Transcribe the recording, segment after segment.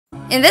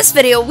In this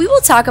video, we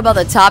will talk about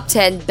the top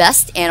 10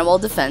 best animal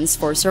defense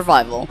for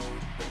survival.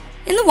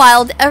 In the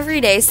wild, every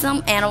day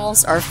some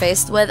animals are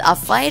faced with a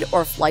fight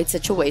or flight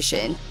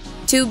situation.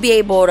 To be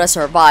able to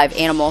survive,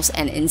 animals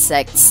and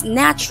insects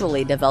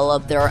naturally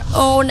develop their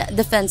own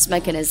defense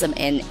mechanism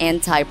and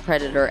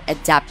anti-predator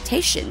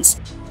adaptations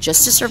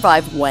just to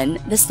survive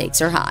when the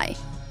stakes are high.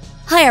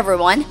 Hi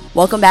everyone,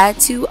 welcome back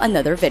to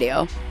another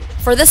video.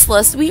 For this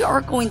list, we are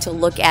going to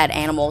look at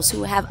animals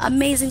who have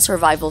amazing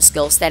survival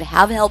skills that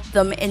have helped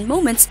them in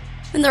moments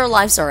when their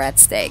lives are at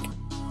stake.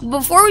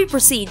 Before we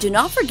proceed, do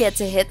not forget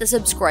to hit the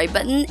subscribe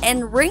button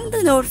and ring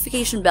the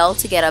notification bell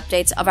to get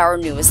updates of our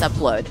newest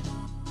upload.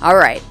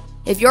 Alright,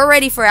 if you're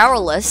ready for our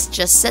list,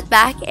 just sit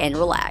back and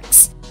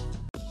relax.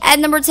 At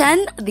number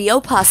 10, the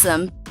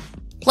opossum.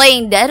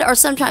 Playing dead are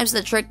sometimes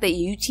the trick that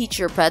you teach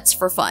your pets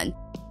for fun.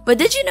 But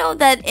did you know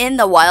that in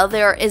the wild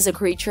there is a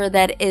creature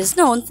that is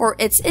known for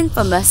its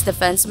infamous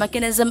defense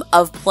mechanism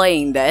of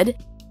playing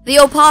dead? The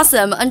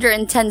opossum, under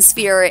intense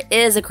fear,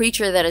 is a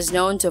creature that is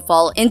known to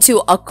fall into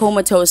a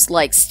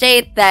comatose-like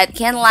state that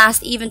can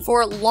last even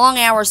for long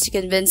hours to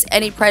convince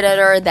any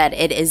predator that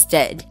it is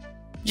dead,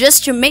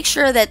 just to make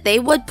sure that they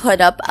would put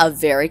up a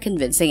very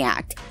convincing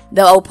act.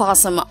 The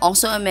opossum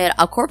also emits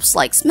a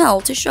corpse-like smell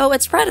to show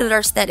its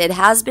predators that it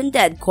has been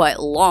dead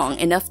quite long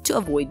enough to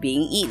avoid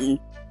being eaten.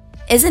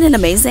 Isn't it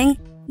amazing?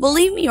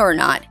 Believe me or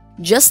not,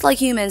 just like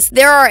humans,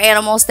 there are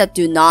animals that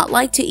do not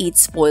like to eat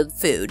spoiled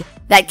food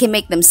that can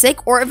make them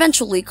sick or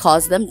eventually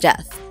cause them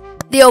death.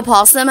 The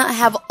opossum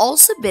have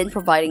also been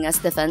providing us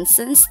defense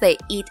since they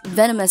eat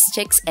venomous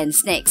ticks and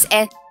snakes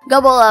and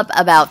gobble up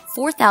about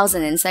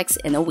 4,000 insects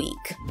in a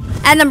week.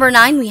 At number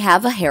 9, we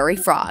have a hairy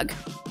frog.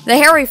 The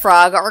hairy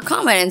frog are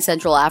common in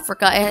Central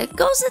Africa and it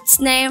goes its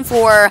name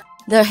for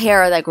the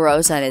hair that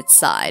grows on its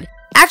side.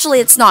 Actually,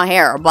 it's not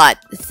hair, but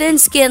thin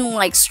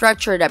skin-like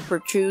structure that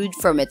protrude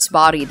from its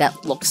body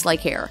that looks like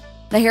hair.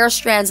 The hair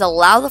strands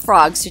allow the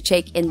frogs to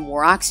take in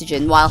more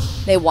oxygen while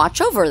they watch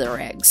over their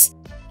eggs.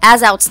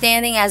 As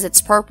outstanding as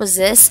its purpose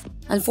is,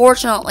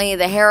 unfortunately,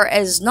 the hair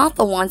is not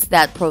the ones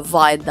that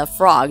provide the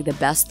frog the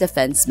best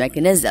defense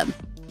mechanism.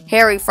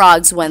 Hairy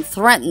frogs, when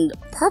threatened,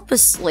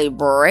 purposely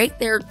break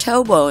their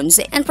toe bones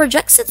and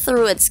projects it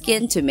through its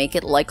skin to make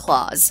it like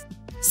claws.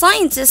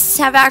 Scientists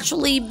have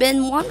actually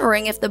been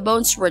wondering if the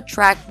bones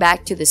retract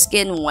back to the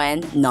skin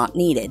when not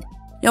needed.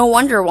 No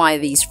wonder why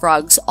these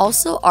frogs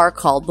also are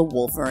called the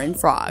Wolverine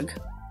frog.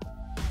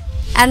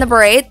 At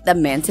number 8, the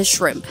mantis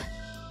shrimp.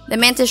 The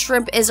mantis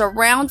shrimp is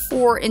around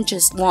 4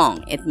 inches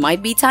long. It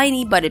might be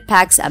tiny, but it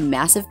packs a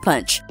massive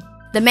punch.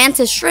 The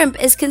mantis shrimp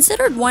is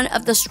considered one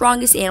of the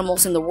strongest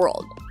animals in the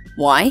world.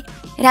 Why?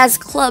 It has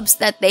clubs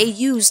that they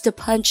use to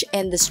punch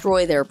and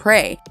destroy their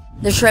prey.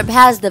 The shrimp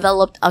has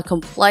developed a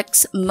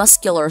complex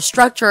muscular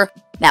structure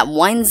that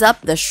winds up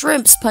the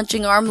shrimp's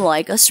punching arm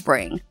like a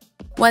spring.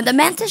 When the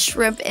mantis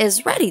shrimp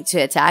is ready to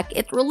attack,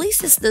 it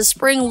releases the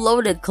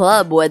spring-loaded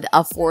club with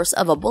a force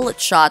of a bullet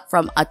shot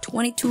from a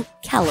 .22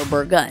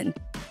 caliber gun.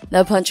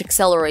 The punch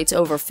accelerates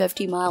over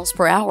 50 miles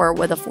per hour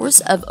with a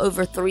force of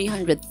over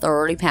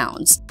 330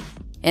 pounds.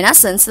 In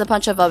essence, the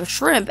punch of a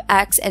shrimp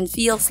acts and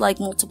feels like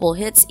multiple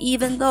hits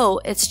even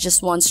though it's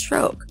just one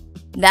stroke.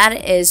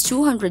 That is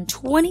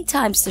 220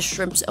 times the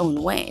shrimp's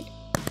own weight.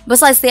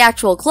 Besides the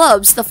actual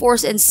clubs, the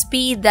force and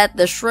speed that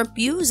the shrimp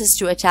uses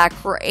to attack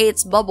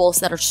creates bubbles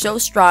that are so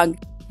strong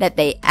that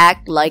they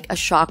act like a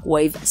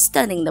shockwave,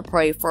 stunning the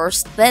prey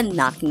first, then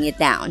knocking it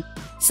down.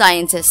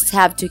 Scientists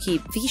have to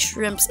keep these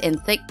shrimps in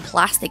thick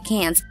plastic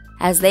cans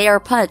as their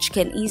punch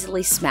can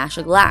easily smash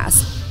a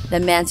glass.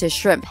 The mantis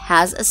shrimp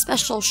has a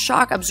special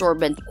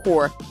shock-absorbent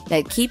core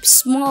that keeps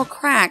small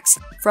cracks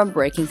from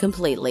breaking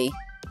completely.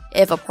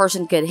 If a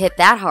person could hit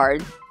that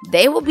hard,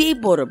 they will be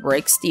able to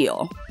break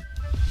steel.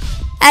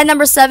 At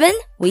number 7,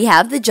 we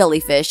have the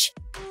jellyfish.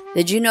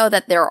 Did you know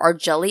that there are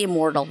jelly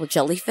immortal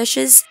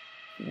jellyfishes?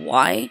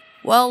 Why?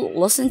 Well,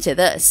 listen to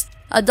this.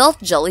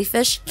 Adult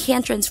jellyfish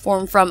can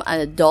transform from an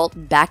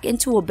adult back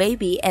into a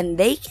baby, and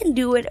they can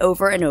do it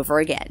over and over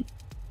again.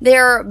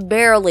 They're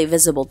barely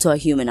visible to a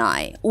human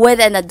eye, with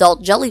an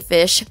adult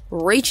jellyfish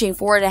reaching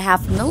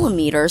 4.5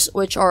 millimeters,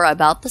 which are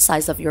about the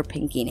size of your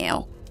pinky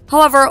nail.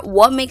 However,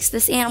 what makes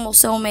this animal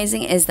so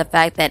amazing is the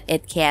fact that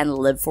it can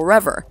live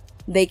forever.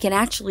 They can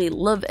actually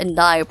live and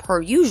die per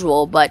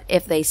usual, but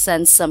if they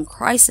sense some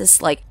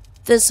crisis like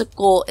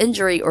physical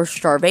injury or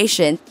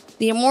starvation,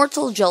 the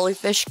immortal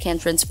jellyfish can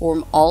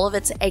transform all of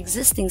its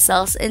existing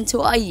cells into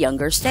a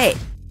younger state.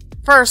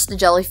 First, the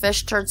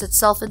jellyfish turns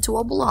itself into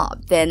a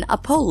blob, then a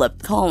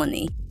polyp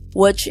colony,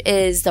 which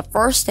is the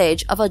first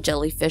stage of a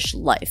jellyfish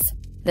life.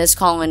 This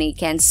colony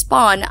can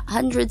spawn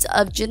hundreds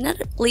of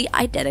genetically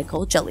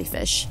identical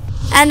jellyfish.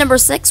 At number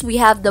 6, we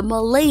have the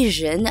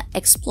Malaysian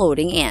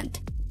exploding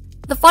ant.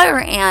 The fire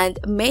ant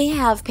may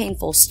have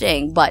painful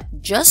sting,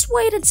 but just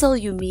wait until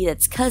you meet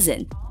its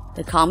cousin,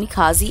 the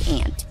kamikaze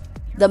ant.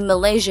 The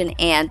Malaysian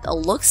ant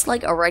looks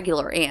like a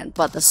regular ant,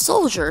 but the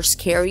soldiers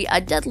carry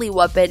a deadly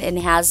weapon and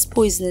has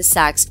poisonous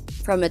sacs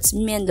from its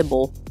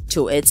mandible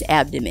to its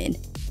abdomen.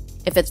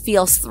 If it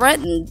feels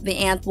threatened, the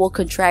ant will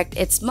contract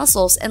its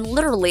muscles and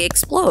literally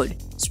explode,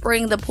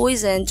 spraying the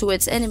poison to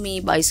its enemy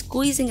by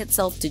squeezing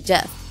itself to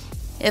death.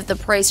 If the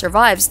prey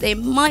survives, they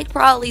might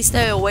probably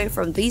stay away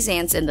from these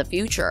ants in the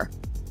future.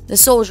 The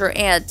soldier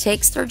ant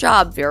takes their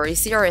job very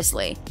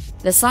seriously.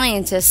 The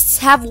scientists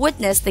have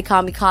witnessed the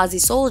kamikaze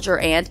soldier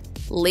ant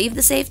leave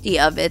the safety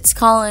of its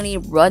colony,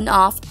 run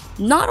off,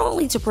 not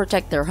only to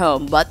protect their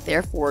home, but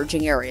their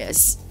foraging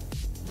areas.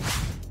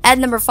 At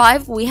number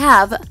 5, we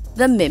have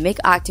the mimic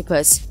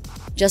octopus.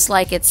 Just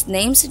like its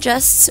name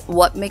suggests,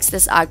 what makes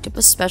this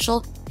octopus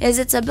special is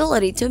its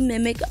ability to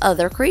mimic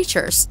other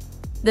creatures.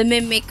 The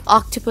mimic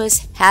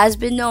octopus has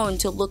been known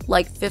to look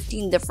like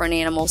 15 different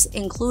animals,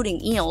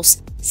 including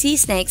eels, sea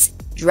snakes,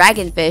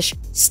 dragonfish,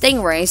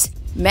 stingrays,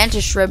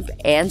 mantis shrimp,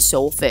 and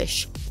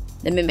soulfish.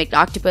 The mimic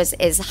octopus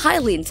is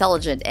highly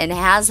intelligent and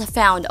has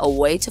found a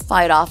way to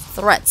fight off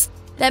threats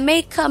that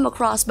may come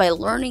across by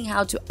learning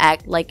how to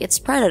act like its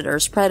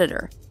predator's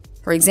predator.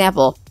 For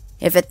example,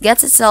 if it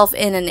gets itself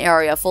in an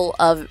area full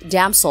of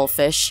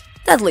damselfish,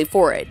 deadly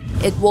for it,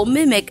 it will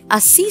mimic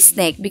a sea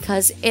snake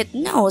because it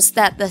knows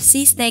that the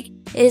sea snake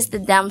is the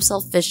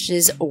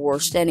damselfish's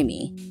worst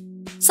enemy.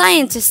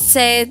 Scientists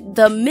say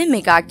the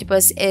mimic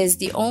octopus is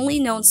the only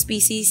known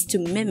species to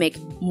mimic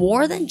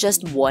more than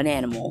just one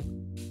animal.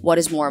 What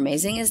is more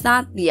amazing is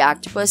that the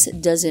octopus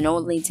doesn't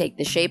only take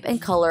the shape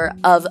and color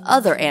of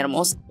other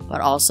animals, but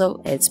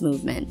also its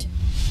movement.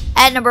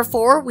 At number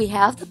 4, we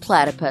have the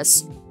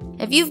platypus.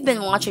 If you've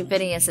been watching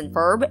Phineas and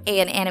Ferb,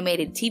 an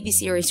animated TV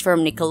series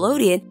from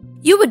Nickelodeon,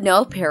 you would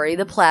know Perry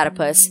the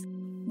platypus.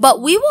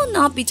 But we will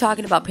not be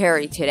talking about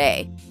Perry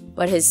today,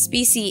 but his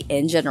species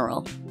in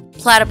general.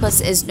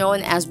 Platypus is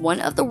known as one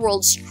of the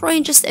world's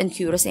strangest and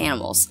cutest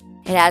animals.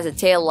 It has a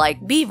tail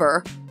like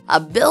beaver, a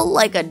bill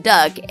like a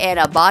duck, and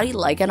a body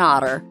like an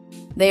otter.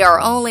 They are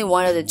only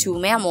one of the 2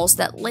 mammals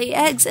that lay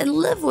eggs and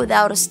live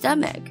without a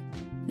stomach.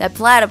 The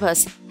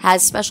platypus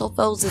has special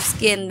folds of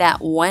skin that,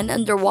 when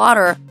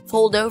underwater,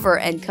 fold over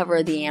and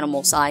cover the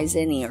animal's eyes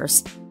and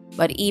ears.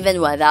 But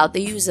even without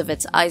the use of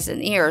its eyes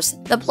and ears,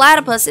 the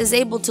platypus is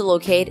able to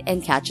locate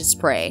and catch its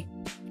prey.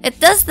 It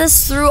does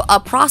this through a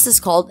process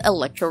called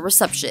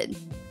electroreception.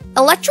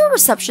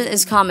 Electroreception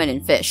is common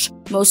in fish,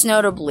 most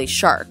notably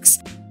sharks.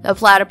 The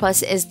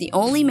platypus is the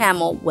only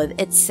mammal with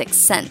its 6th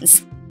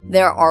sense.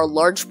 There are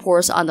large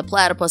pores on the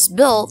platypus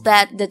bill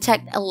that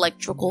detect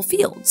electrical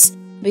fields.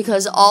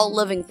 Because all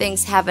living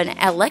things have an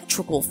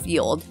electrical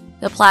field,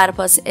 the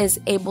platypus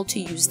is able to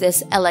use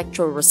this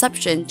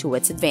electroreception to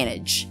its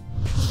advantage.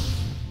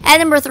 At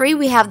number 3,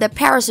 we have the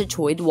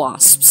parasitoid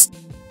wasps.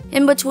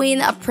 In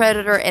between a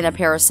predator and a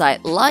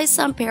parasite lie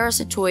some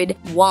parasitoid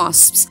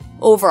wasps.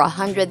 Over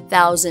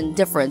 100,000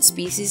 different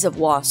species of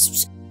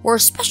wasps, or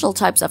special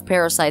types of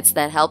parasites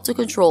that help to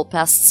control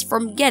pests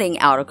from getting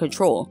out of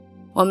control.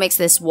 What makes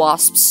these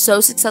wasps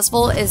so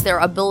successful is their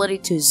ability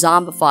to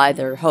zombify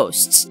their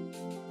hosts.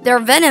 Their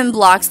venom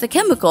blocks the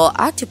chemical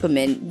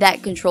octopamine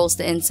that controls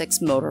the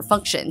insect's motor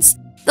functions.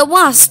 The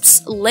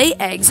wasps lay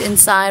eggs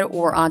inside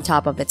or on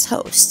top of its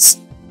hosts.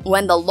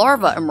 When the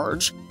larvae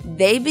emerge,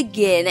 they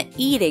begin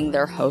eating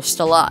their host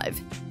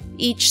alive.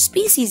 Each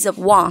species of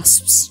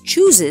wasps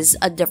chooses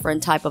a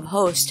different type of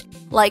host,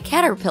 like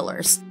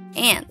caterpillars,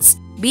 ants,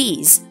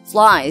 bees,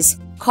 flies,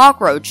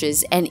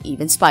 cockroaches, and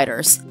even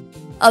spiders.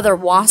 Other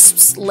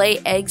wasps lay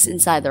eggs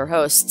inside their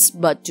hosts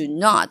but do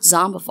not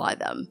zombify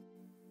them.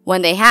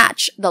 When they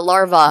hatch, the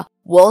larva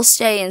will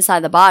stay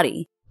inside the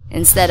body.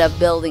 Instead of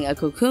building a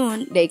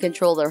cocoon, they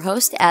control their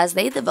host as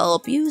they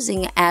develop,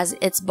 using as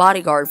its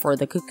bodyguard for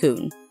the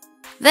cocoon.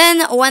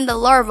 Then, when the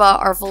larvae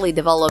are fully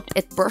developed,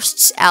 it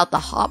bursts out the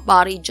hot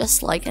body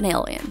just like an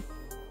alien.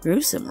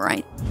 Gruesome,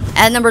 right?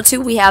 At number 2,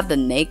 we have the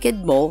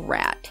naked mole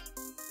rat.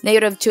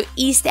 Native to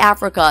East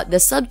Africa, the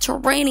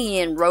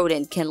subterranean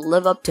rodent can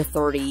live up to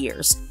 30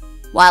 years.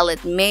 While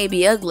it may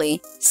be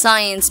ugly,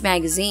 Science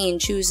magazine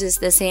chooses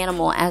this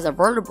animal as a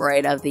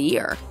vertebrate of the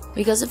year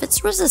because of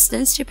its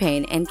resistance to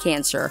pain and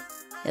cancer.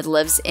 It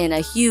lives in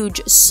a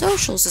huge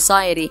social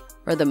society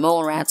where the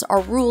mole rats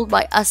are ruled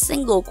by a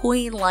single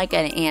queen like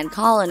an ant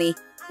colony,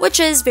 which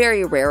is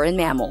very rare in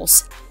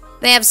mammals.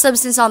 They have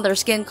substance on their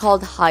skin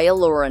called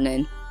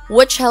hyaluronan,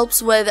 which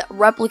helps with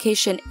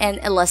replication and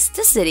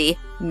elasticity,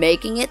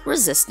 making it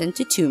resistant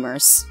to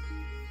tumors.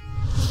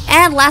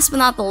 And last but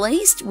not the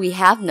least, we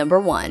have number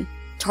 1,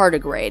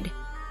 tardigrade.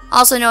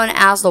 Also known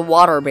as the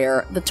water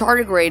bear, the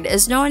tardigrade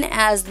is known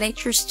as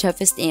nature's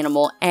toughest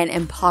animal and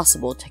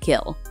impossible to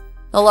kill.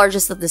 The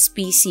largest of the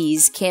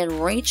species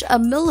can reach a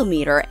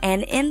millimeter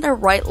and in the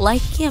right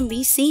light can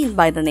be seen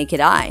by the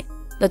naked eye.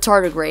 The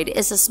tardigrade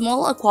is a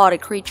small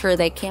aquatic creature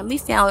that can be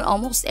found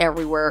almost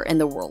everywhere in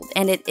the world,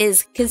 and it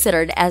is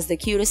considered as the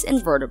cutest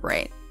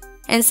invertebrate.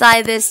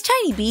 Inside this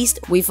tiny beast,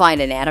 we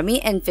find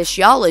anatomy and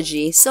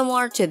physiology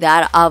similar to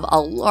that of a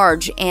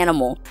large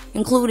animal,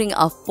 including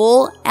a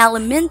full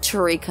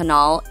alimentary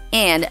canal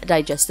and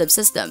digestive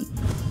system.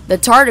 The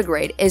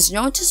tardigrade is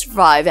known to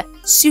survive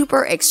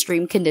super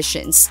extreme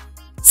conditions.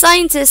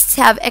 Scientists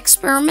have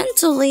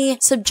experimentally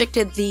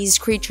subjected these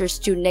creatures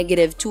to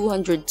negative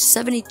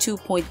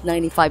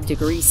 272.95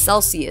 degrees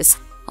Celsius,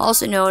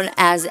 also known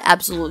as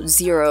absolute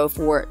zero,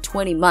 for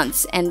 20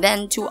 months, and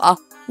then to a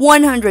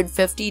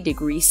 150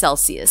 degrees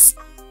Celsius.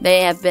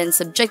 They have been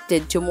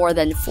subjected to more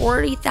than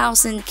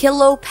 40,000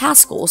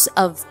 kilopascals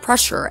of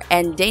pressure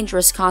and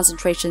dangerous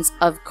concentrations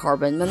of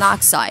carbon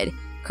monoxide,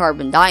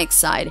 carbon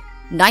dioxide,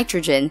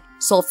 nitrogen,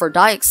 sulfur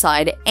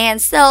dioxide,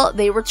 and still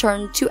they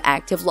return to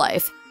active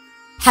life.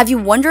 Have you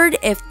wondered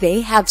if they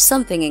have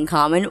something in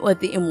common with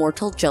the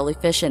immortal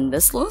jellyfish in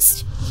this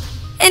list?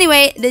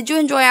 Anyway, did you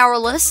enjoy our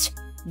list?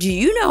 Do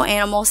you know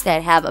animals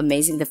that have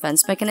amazing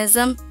defense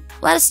mechanism?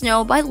 Let us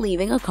know by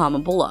leaving a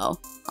comment below.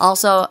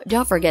 Also,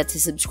 don't forget to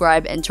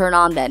subscribe and turn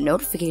on that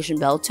notification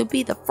bell to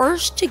be the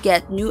first to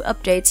get new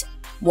updates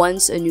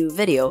once a new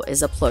video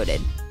is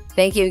uploaded.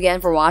 Thank you again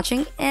for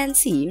watching, and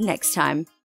see you next time.